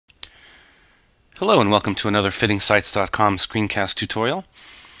Hello and welcome to another FittingSites.com screencast tutorial.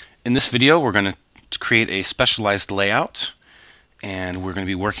 In this video we're going to create a specialized layout, and we're going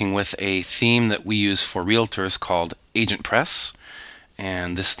to be working with a theme that we use for realtors called AgentPress,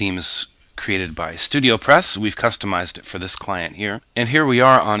 and this theme is created by StudioPress. We've customized it for this client here. And here we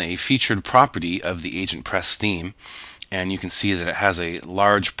are on a featured property of the AgentPress theme, and you can see that it has a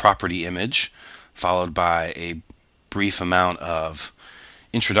large property image followed by a brief amount of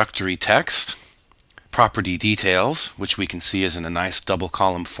introductory text, property details, which we can see is in a nice double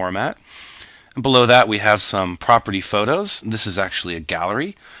column format. And below that we have some property photos. This is actually a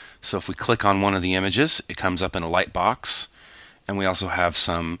gallery, so if we click on one of the images it comes up in a light box, and we also have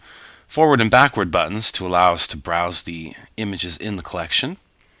some forward and backward buttons to allow us to browse the images in the collection.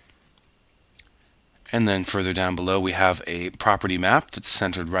 And then further down below we have a property map that's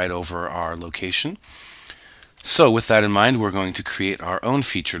centered right over our location. So with that in mind, we're going to create our own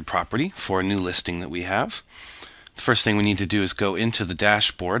featured property for a new listing that we have. The first thing we need to do is go into the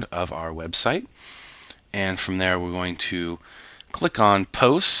dashboard of our website, and from there we're going to click on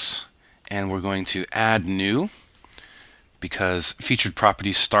Posts, and we're going to add new, because featured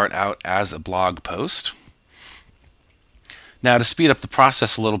properties start out as a blog post. Now, to speed up the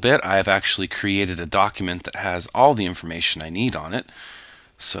process a little bit, I have actually created a document that has all the information I need on it.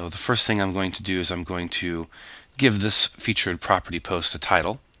 So the first thing I'm going to do is I'm going to give this featured property post a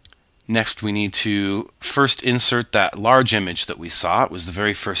title. Next, we need to first insert that large image that we saw. It was the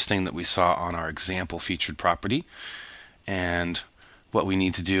very first thing that we saw on our example featured property. And what we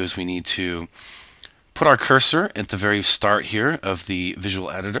need to do is we need to put our cursor at the very start here of the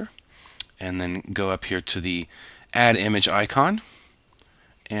visual editor, and then go up here to the Add Image icon.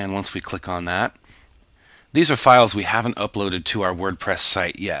 And once we click on that, these are files we haven't uploaded to our WordPress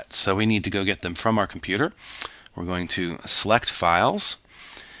site yet, so we need to go get them from our computer. We're going to select Files,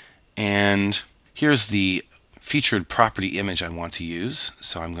 and here's the featured property image I want to use,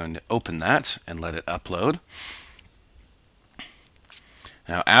 so I'm going to open that and let it upload.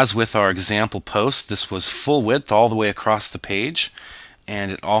 Now, as with our example post, this was full width all the way across the page, and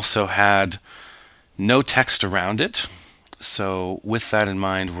it also had no text around it. So with that in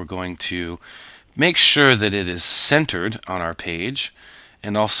mind, we're going to make sure that it is centered on our page,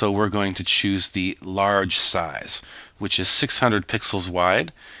 and also we're going to choose the large size, which is 600 pixels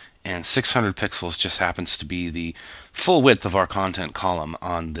wide, and 600 pixels just happens to be the full width of our content column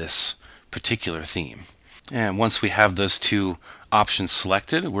on this particular theme. And once we have those two options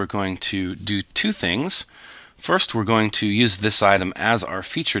selected, we're going to do two things. First, we're going to use this item as our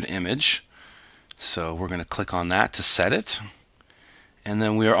featured image, so we're going to click on that to set it. And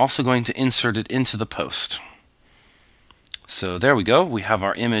then we are also going to insert it into the post. So there we go, we have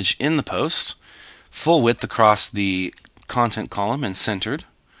our image in the post, full width across the content column and centered.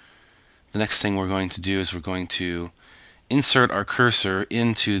 The next thing we're going to do is we're going to insert our cursor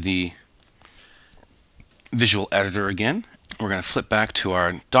into the visual editor again. We're going to flip back to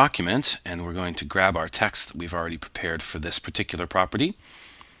our document, and we're going to grab our text that we've already prepared for this particular property,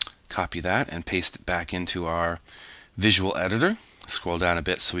 copy that and paste it back into our visual editor. Scroll down a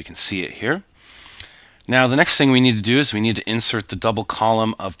bit so we can see it here. Now, the next thing we need to do is we need to insert the double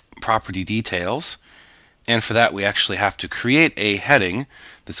column of property details, and for that we actually have to create a heading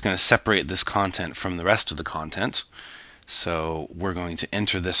that's going to separate this content from the rest of the content. So we're going to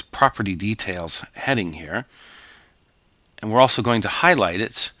enter this property details heading here, and we're also going to highlight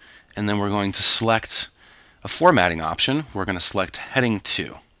it, and then we're going to select a formatting option. We're going to select heading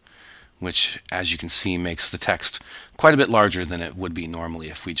 2, which, as you can see, makes the text quite a bit larger than it would be normally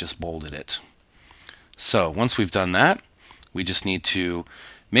if we just bolded it. So once we've done that, we just need to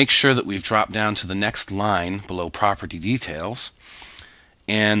make sure that we've dropped down to the next line below property details.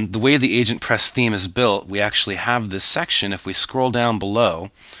 And the way the AgentPress theme is built, we actually have this section. If we scroll down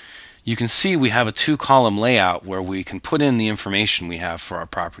below, you can see we have a two-column layout where we can put in the information we have for our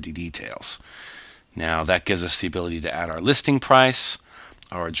property details. Now, that gives us the ability to add our listing price,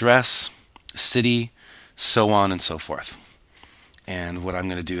 our address, city, so on and so forth. And what I'm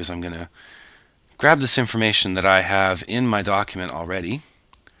going to do is I'm going to grab this information that I have in my document already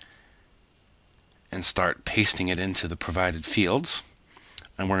and start pasting it into the provided fields.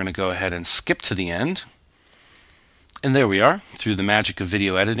 And we're going to go ahead and skip to the end. And there we are. Through the magic of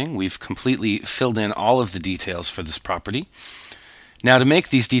video editing, we've completely filled in all of the details for this property. Now, to make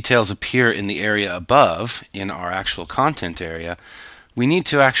these details appear in the area above, in our actual content area, we need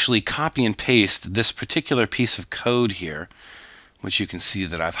to actually copy and paste this particular piece of code here, which you can see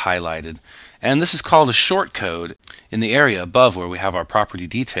that I've highlighted. And this is called a short code. In the area above where we have our property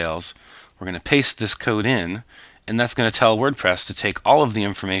details, we're going to paste this code in, and that's going to tell WordPress to take all of the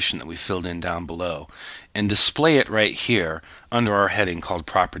information that we filled in down below and display it right here under our heading called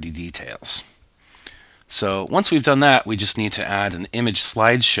Property Details. So once we've done that, we just need to add an image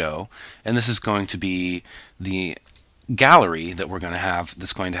slideshow, and this is going to be the gallery that we're going to have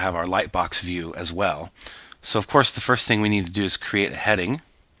that's going to have our lightbox view as well. So of course the first thing we need to do is create a heading.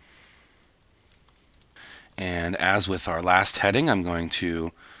 And as with our last heading, I'm going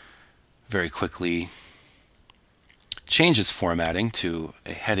to very quickly change its formatting to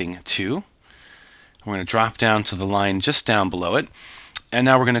a heading 2. We're going to drop down to the line just down below it, and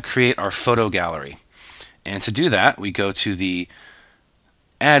now we're going to create our photo gallery. And to do that, we go to the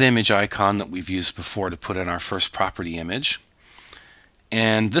Add Image icon that we've used before to put in our first property image.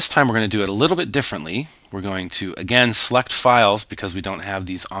 And this time we're going to do it a little bit differently. We're going to, again, select files because we don't have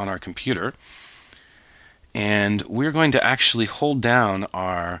these on our computer. And we're going to actually hold down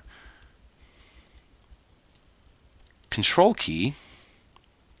our Control key,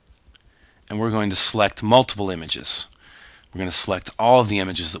 and we're going to select multiple images. We're going to select all of the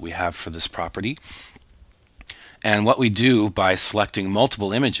images that we have for this property. And what we do by selecting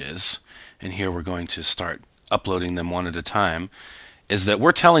multiple images, and here we're going to start uploading them one at a time, is that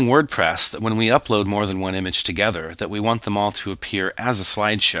we're telling WordPress that when we upload more than one image together, that we want them all to appear as a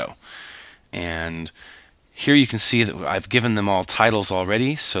slideshow. And here you can see that I've given them all titles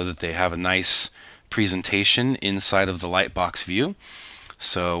already so that they have a nice presentation inside of the lightbox view.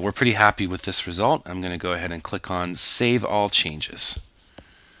 So we're pretty happy with this result. I'm going to go ahead and click on Save All Changes.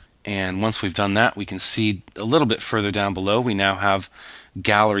 And once we've done that, we can see a little bit further down below we now have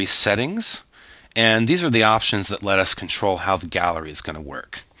gallery settings, and these are the options that let us control how the gallery is going to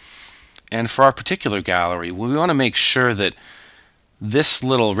work. And for our particular gallery, we want to make sure that this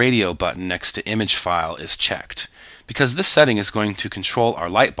little radio button next to image file is checked, because this setting is going to control our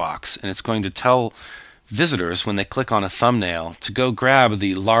lightbox, and it's going to tell visitors when they click on a thumbnail to go grab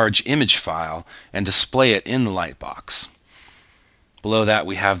the large image file and display it in the lightbox. Below that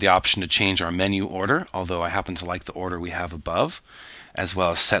we have the option to change our menu order, although I happen to like the order we have above, as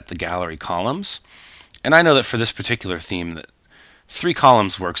well as set the gallery columns. And I know that for this particular theme that 3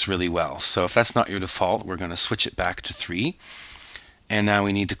 columns works really well, so if that's not your default, we're going to switch it back to 3. And now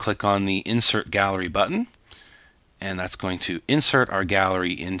we need to click on the Insert Gallery button, and that's going to insert our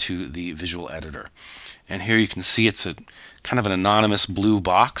gallery into the visual editor. And here you can see it's a kind of an anonymous blue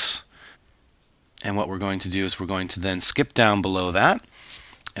box. And what we're going to do is we're going to then skip down below that,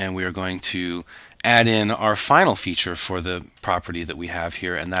 and we are going to add in our final feature for the property that we have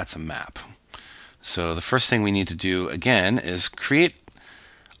here, and that's a map. So the first thing we need to do again is create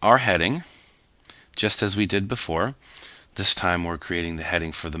our heading just as we did before. This time we're creating the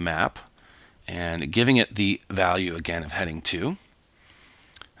heading for the map and giving it the value again of heading 2.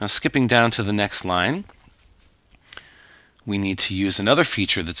 Now skipping down to the next line, we need to use another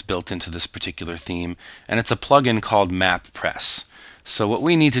feature that's built into this particular theme, and it's a plugin called AgentPress. So what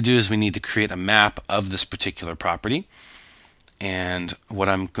we need to do is we need to create a map of this particular property, and what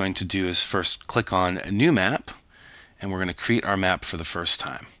I'm going to do is first click on a new map, and we're going to create our map for the first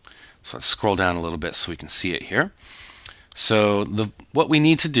time. So let's scroll down a little bit so we can see it here. So what we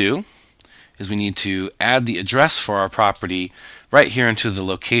need to do is we need to add the address for our property right here into the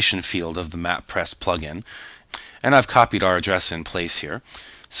location field of the AgentPress plugin. And I've copied our address in place here.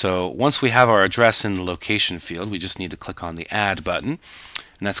 So once we have our address in the location field, we just need to click on the Add button,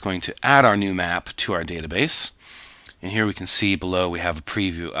 and that's going to add our new map to our database. And here we can see below we have a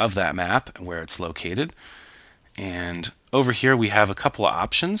preview of that map and where it's located. And over here we have a couple of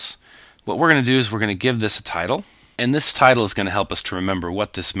options. What we're going to do is we're going to give this a title, and this title is going to help us to remember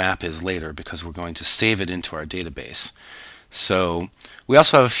what this map is later because we're going to save it into our database. So we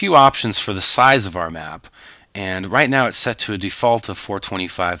also have a few options for the size of our map. And right now it's set to a default of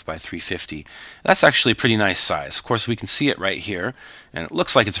 425 by 350. That's actually a pretty nice size. Of course we can see it right here, and it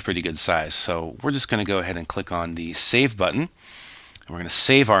looks like it's a pretty good size. So we're just going to go ahead and click on the Save button, and we're going to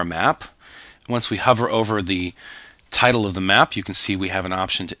save our map. Once we hover over the title of the map, you can see we have an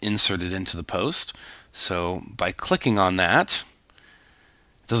option to insert it into the post. So by clicking on that,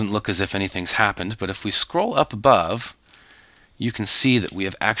 it doesn't look as if anything's happened, but if we scroll up above, you can see that we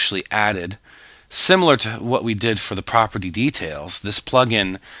have actually added, similar to what we did for the property details, this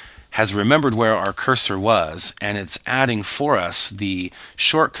plugin has remembered where our cursor was, and it's adding for us the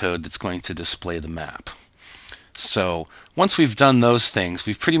shortcode that's going to display the map. So once we've done those things,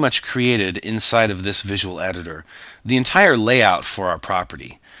 we've pretty much created inside of this visual editor the entire layout for our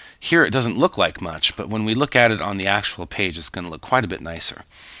property. Here it doesn't look like much, but when we look at it on the actual page, it's going to look quite a bit nicer.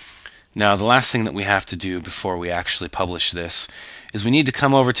 Now the last thing that we have to do before we actually publish this is we need to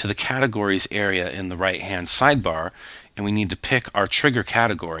come over to the categories area in the right-hand sidebar, and we need to pick our trigger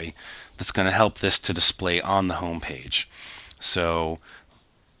category that's going to help this to display on the home page. So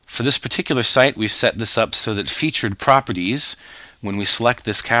for this particular site, we've set this up so that featured properties, when we select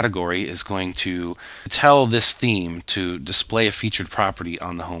this category, is going to tell this theme to display a featured property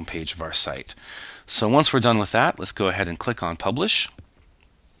on the home page of our site. So once we're done with that, let's go ahead and click on Publish.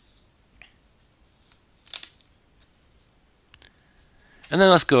 And then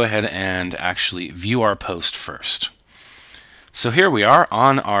let's go ahead and actually view our post first. So here we are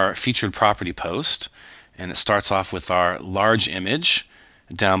on our featured property post, and it starts off with our large image.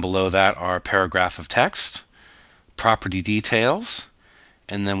 Down below that, our paragraph of text, property details,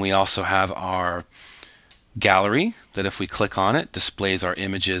 and then we also have our gallery that, if we click on it, displays our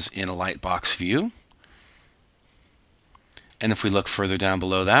images in a lightbox view. And if we look further down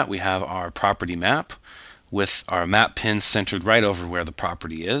below that, we have our property map with our map pin centered right over where the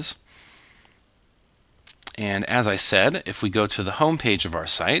property is. And as I said, if we go to the home page of our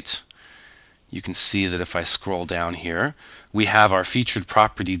site, you can see that if I scroll down here, we have our featured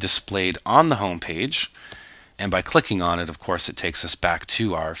property displayed on the home page. And by clicking on it, of course, it takes us back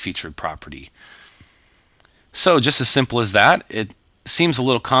to our featured property. So just as simple as that. It seems a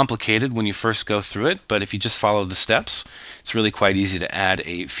little complicated when you first go through it, but if you just follow the steps, it's really quite easy to add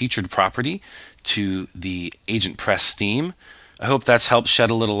a featured property to the AgentPress theme. I hope that's helped shed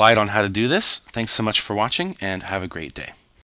a little light on how to do this. Thanks so much for watching, and have a great day.